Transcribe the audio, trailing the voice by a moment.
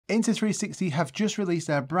Insta360 have just released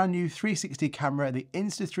their brand new 360 camera, the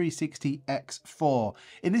Insta360 X4.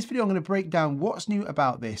 In this video, I'm going to break down what's new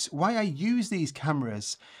about this, why I use these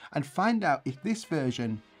cameras, and find out if this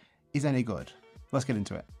version is any good. Let's get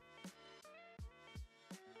into it.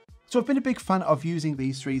 So I've been a big fan of using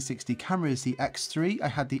these 360 cameras, the X3, I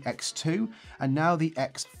had the X2, and now the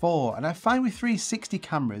X4. And I find with 360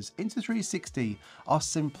 cameras, Insta360 are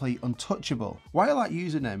simply untouchable. Why I like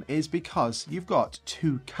using them is because you've got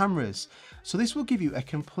two cameras. So this will give you a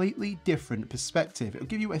completely different perspective. It'll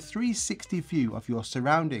give you a 360 view of your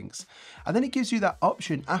surroundings. And then it gives you that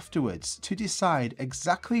option afterwards to decide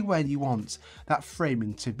exactly where you want that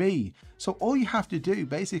framing to be. So all you have to do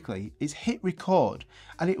basically is hit record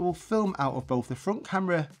and it will film out of both the front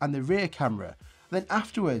camera and the rear camera. Then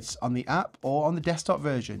afterwards on the app or on the desktop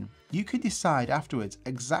version, you can decide afterwards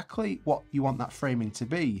exactly what you want that framing to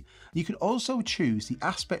be. You can also choose the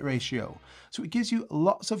aspect ratio. So it gives you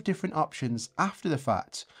lots of different options after the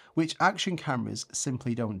fact, which action cameras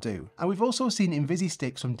simply don't do. And we've also seen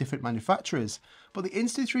InvisiSticks from different manufacturers, but the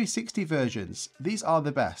Insta360 versions, these are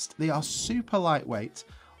the best. They are super lightweight.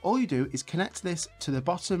 All you do is connect this to the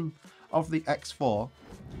bottom of the X4.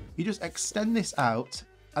 You just extend this out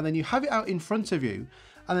and then you have it out in front of you,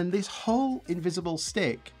 and then this whole invisible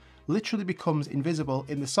stick literally becomes invisible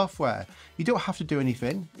in the software. You don't have to do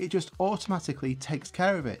anything, it just automatically takes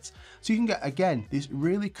care of it. So you can get, again, this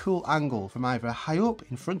really cool angle from either high up,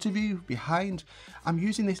 in front of you, behind. I'm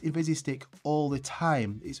using this InvisiStick all the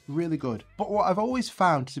time, it's really good. But what I've always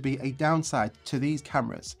found to be a downside to these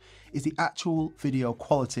cameras is the actual video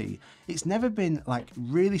quality. It's never been like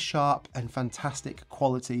really sharp and fantastic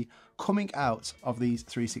quality coming out of these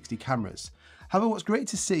 360 cameras. However, what's great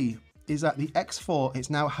to see is that the X4, it's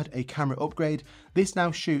now had a camera upgrade. This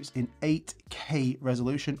now shoots in 8K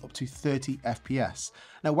resolution up to 30 FPS.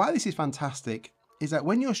 Now, why this is fantastic is that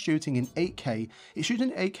when you're shooting in 8K, it's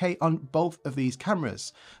shooting in 8K on both of these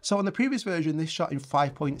cameras. So on the previous version, this shot in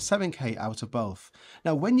 5.7K out of both.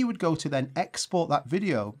 Now, when you would go to then export that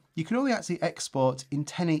video, you can only actually export in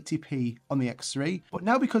 1080p on the X3, but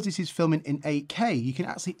now because this is filming in 8K, you can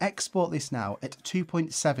actually export this now at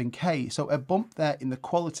 2.7K, so a bump there in the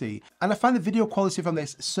quality. And I find the video quality from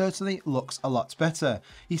this certainly looks a lot better.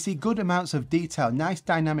 You see good amounts of detail, nice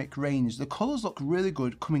dynamic range, the colors look really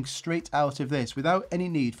good coming straight out of this without any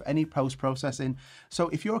need for any post-processing. So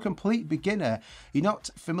if you're a complete beginner, you're not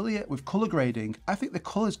familiar with color grading, I think the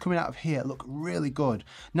colors coming out of here look really good,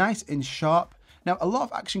 nice and sharp. Now, a lot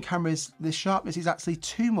of action cameras, the sharpness is actually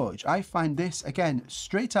too much. I find this, again,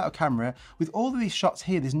 straight out of camera. With all of these shots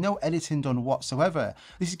here, there's no editing done whatsoever.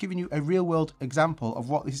 This is giving you a real world example of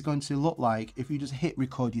what this is going to look like if you just hit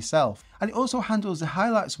record yourself. And it also handles the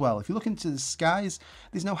highlights well. If you look into the skies,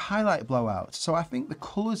 there's no highlight blowout. So I think the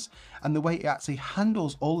colors and the way it actually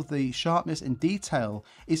handles all of the sharpness and detail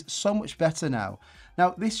is so much better now.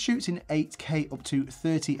 Now, this shoots in 8K up to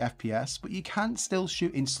 30 FPS, but you can still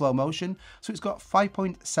shoot in slow motion. So it's got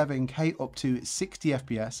 5.7K up to 60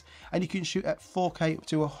 FPS, and you can shoot at 4K up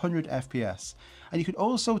to 100 FPS. And you can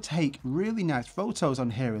also take really nice photos on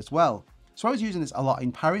here as well. So I was using this a lot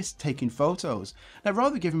in Paris, taking photos. Now,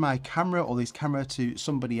 rather than giving my camera or this camera to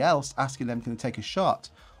somebody else, asking them can they take a shot,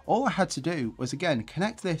 all I had to do was, again,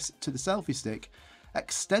 connect this to the selfie stick,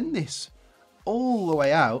 extend this all the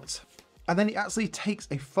way out, and then it actually takes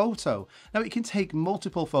a photo. Now, it can take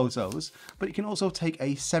multiple photos, but it can also take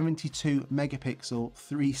a 72 megapixel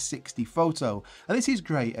 360 photo. And this is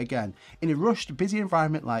great, again, in a rushed, busy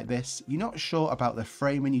environment like this, you're not sure about the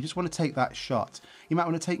framing, you just want to take that shot. You might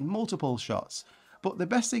want to take multiple shots. But the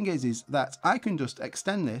best thing is that I can just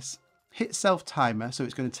extend this, hit self timer, so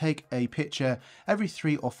it's going to take a picture every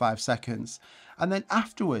 3 or 5 seconds. And then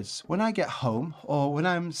afterwards, when I get home or when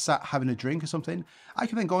I'm sat having a drink or something, I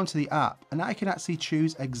can then go into the app and I can actually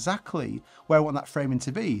choose exactly where I want that framing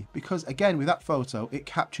to be. Because again, with that photo, it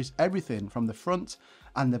captures everything from the front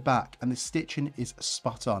and the back, and the stitching is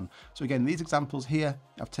spot on. So again, these examples here,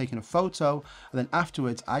 I've taken a photo, and then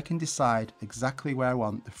afterwards I can decide exactly where I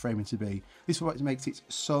want the framing to be. This is what makes it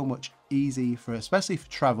so much easy for, especially for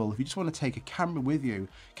travel. If you just want to take a camera with you,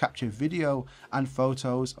 capture video and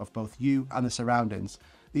photos of both you and the surroundings,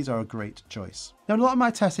 these are a great choice. Now, in a lot of my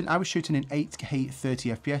testing, I was shooting in 8K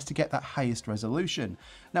 30 FPS to get that highest resolution.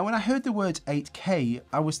 Now, when I heard the word 8K,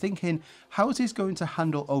 I was thinking, how is this going to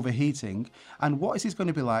handle overheating? And what is this going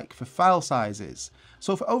to be like for file sizes?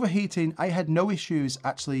 So for overheating, I had no issues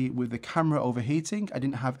actually with the camera overheating. I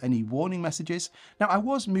didn't have any warning messages. Now, I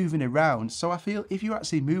was moving around, so I feel if you're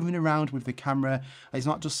actually moving around with the camera, it's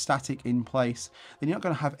not just static in place, then you're not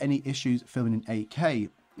going to have any issues filming in 8K.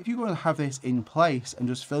 If you want to have this in place and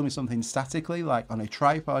just filming something statically, like on a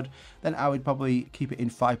tripod, then I would probably keep it in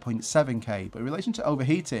 5.7K. But in relation to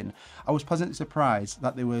overheating, I was pleasantly surprised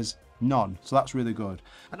that there was none, so that's really good.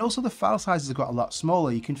 And also the file sizes have got a lot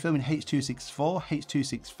smaller. You can film in H.264,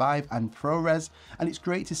 H.265 and ProRes, and it's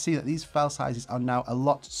great to see that these file sizes are now a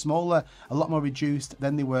lot smaller, a lot more reduced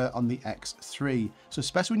than they were on the X3. So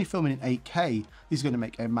especially when you're filming in 8K, this is going to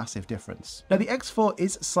make a massive difference. Now the X4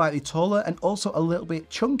 is slightly taller and also a little bit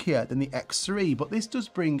chunkier than the X3, but this does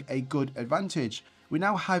bring a good advantage. We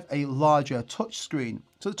now have a larger touchscreen.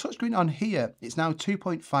 So the touchscreen on here is now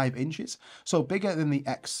 2.5 inches, so bigger than the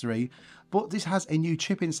X3, but this has a new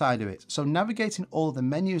chip inside of it. So navigating all the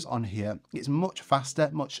menus on here, it's much faster,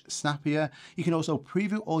 much snappier. You can also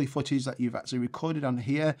preview all your footage that you've actually recorded on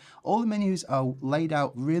here. All the menus are laid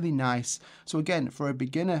out really nice. So again, for a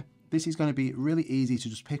beginner, this is going to be really easy to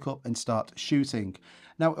just pick up and start shooting.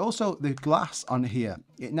 Now also the glass on here,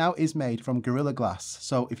 it now is made from Gorilla Glass.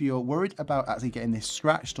 So if you're worried about actually getting this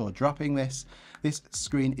scratched or dropping this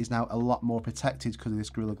screen is now a lot more protected because of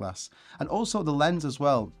this Gorilla Glass. And also the lens as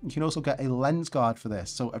well. You can also get a lens guard for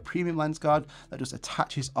this. So a premium lens guard that just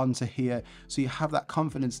attaches onto here. So you have that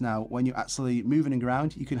confidence now when you're actually moving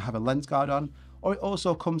around, you can have a lens guard on. Or it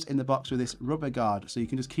also comes in the box with this rubber guard, so you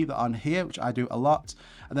can just keep that on here, which I do a lot,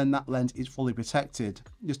 and then that lens is fully protected.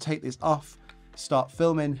 Just take this off, start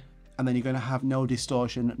filming, and then you're going to have no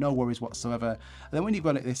distortion, no worries whatsoever. And then when you've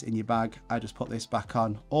got this in your bag, I just put this back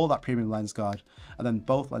on, all that premium lens guard, and then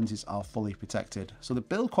both lenses are fully protected. So the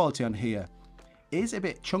build quality on here is a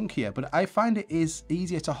bit chunkier, but I find it is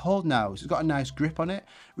easier to hold now. So it's got a nice grip on it,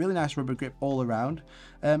 really nice rubber grip all around.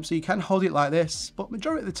 So you can hold it like this, but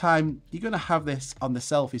majority of the time you're going to have this on the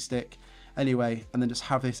selfie stick anyway, and then just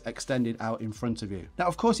have this extended out in front of you. Now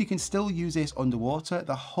of course you can still use this underwater.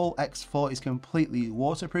 The whole X4 is completely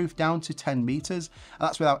waterproof down to 10 meters, and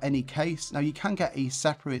that's without any case. Now you can get a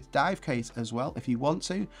separate dive case as well if you want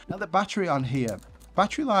to. Now the battery on here,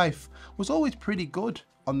 battery life was always pretty good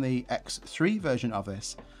on the X3 version of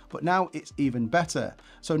this, but now it's even better.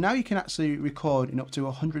 So now you can actually record in up to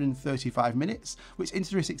 135 minutes, which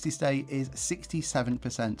Insta360 say is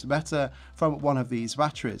 67% better from one of these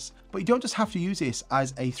batteries. But you don't just have to use this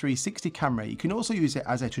as a 360 camera, you can also use it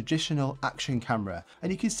as a traditional action camera.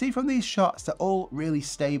 And you can see from these shots, they're all really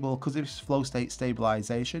stable because of this flow state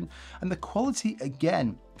stabilization. And the quality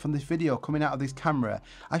again, from this video coming out of this camera,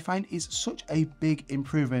 I find is such a big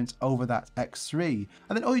improvement over that X3.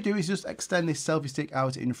 And then all you do is just extend this selfie stick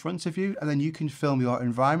out in front of you, and then you can film your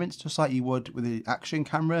environment just like you would with the action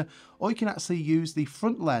camera, or you can actually use the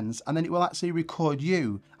front lens and then it will actually record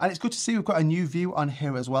you. And it's good to see we've got a new view on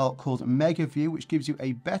here as well called Mega View, which gives you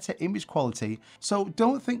a better image quality. So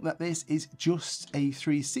don't think that this is just a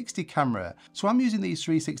 360 camera. So I'm using these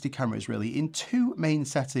 360 cameras really in two main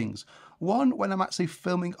settings. One, when I'm actually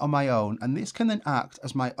filming on my own, and this can then act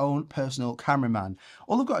as my own personal cameraman.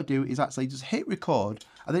 All I've got to do is actually just hit record,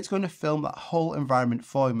 and it's going to film that whole environment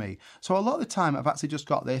for me. So a lot of the time I've actually just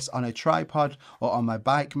got this on a tripod or on my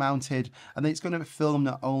bike mounted, and then it's going to film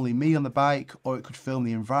not only me on the bike, or it could film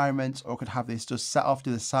the environment, or I could have this just set off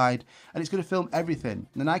to the side, and it's going to film everything.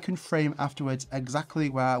 And then I can frame afterwards exactly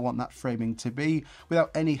where I want that framing to be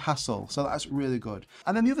without any hassle. So that's really good.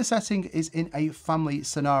 And then the other setting is in a family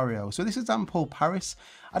scenario. So this example, Paris,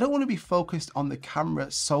 I don't want to be focused on the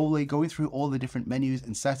camera solely, going through all the different menus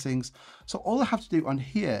and settings. So all I have to do on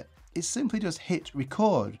here is simply just hit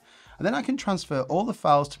record. And then I can transfer all the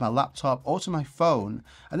files to my laptop or to my phone.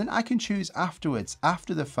 And then I can choose afterwards,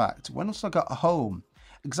 after the fact, once I got home,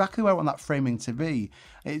 exactly where I want that framing to be.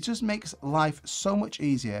 It just makes life so much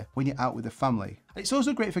easier when you're out with the family. And it's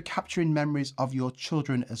also great for capturing memories of your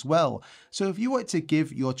children as well. So if you were to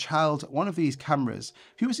give your child one of these cameras,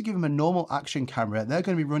 if you were to give them a normal action camera, they're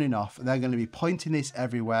going to be running off, they're going to be pointing this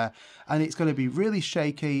everywhere, and it's going to be really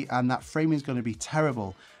shaky, and that framing is going to be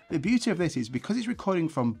terrible. The beauty of this is because it's recording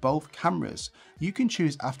from both cameras, you can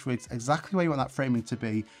choose afterwards exactly where you want that framing to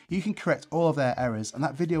be. You can correct all of their errors, and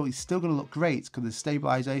that video is still going to look great because there's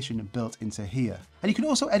stabilization built into here. And you can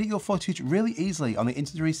also edit your footage really easily on the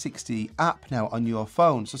Insta360 app now on your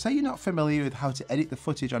phone. So say you're not familiar with how to edit the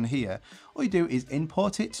footage on here, all you do is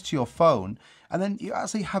import it to your phone, and then you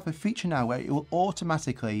actually have a feature now where it will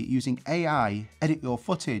automatically, using AI, edit your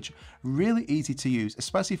footage. Really easy to use,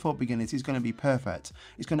 especially for beginners. It's going to be perfect.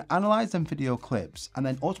 It's going to analyze them video clips and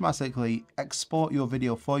then automatically export your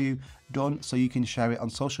video for you, done, so you can share it on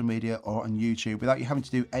social media or on YouTube without you having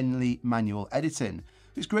to do any manual editing.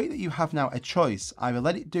 It's great that you have now a choice. Either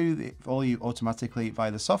let it do it for you automatically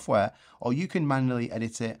via the software, or you can manually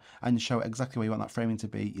edit it and show exactly where you want that framing to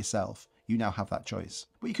be yourself. you now have that choice.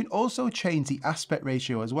 But you can also change the aspect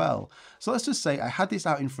ratio as well. So let's just say I had this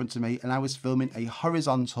out in front of me and I was filming a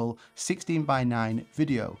horizontal 16:9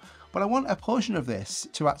 video. But I want a portion of this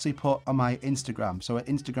to actually put on my Instagram, so an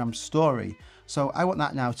Instagram story. So I want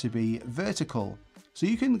that now to be vertical. So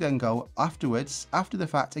you can then go afterwards, after the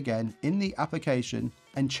fact again, in the application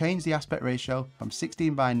and change the aspect ratio from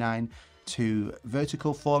 16:9 to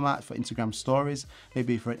vertical format for Instagram stories,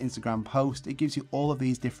 maybe for an Instagram post. It gives you all of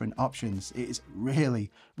these different options. It is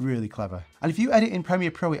really, really clever. And if you edit in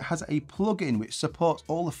Premiere Pro, it has a plugin which supports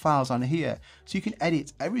all the files on here. So you can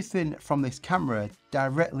edit everything from this camera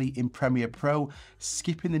directly in Premiere Pro,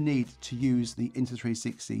 skipping the need to use the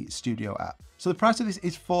Insta360 Studio app. So the price of this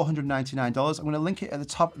is $499. I'm going to link it at the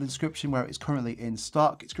top of the description where it's currently in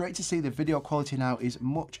stock. It's great to see the video quality now is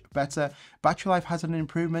much better. Battery life has an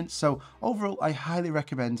improvement. So overall, I highly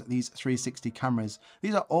recommend these 360 cameras.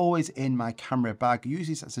 These are always in my camera bag. I use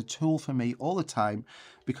this as a tool for me all the time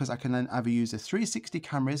because I can then either use the 360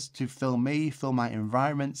 cameras to film me, film my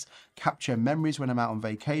environments, capture memories when I'm out on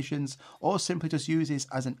vacations, or simply just use this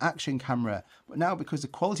as an action camera. But now because the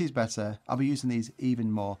quality is better, I'll be using these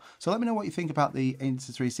even more. So let me know what you think about the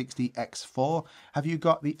Insta360 X4. Have you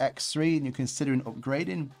got the X3 and you're considering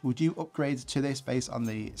upgrading? Would you upgrade to this based on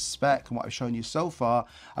the spec and what I've shown you so far?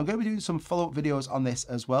 I'm going to be doing some follow-up videos on this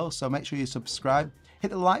as well, so make sure you subscribe.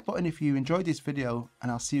 Hit the like button if you enjoyed this video,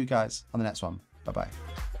 and I'll see you guys on the next one.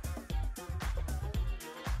 Bye-bye.